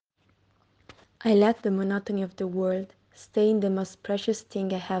I left the monotony of the world, staying the most precious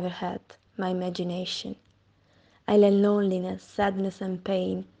thing I ever had, my imagination. I let loneliness, sadness, and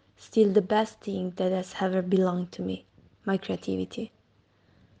pain steal the best thing that has ever belonged to me, my creativity.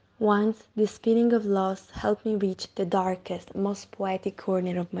 Once, this feeling of loss helped me reach the darkest, most poetic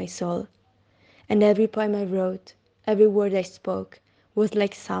corner of my soul, and every poem I wrote, every word I spoke, was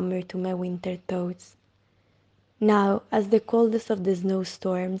like summer to my winter thoughts. Now, as the coldest of the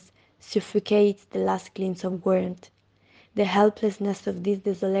snowstorms suffocates the last glimpse of warmth, the helplessness of this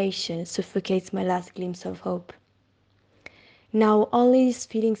desolation suffocates my last glimpse of hope. Now only these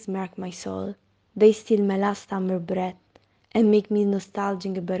feelings mark my soul, they steal my last summer breath, and make me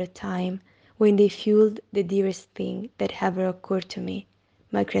nostalgic about a time when they fueled the dearest thing that ever occurred to me,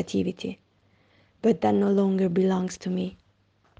 my creativity. But that no longer belongs to me.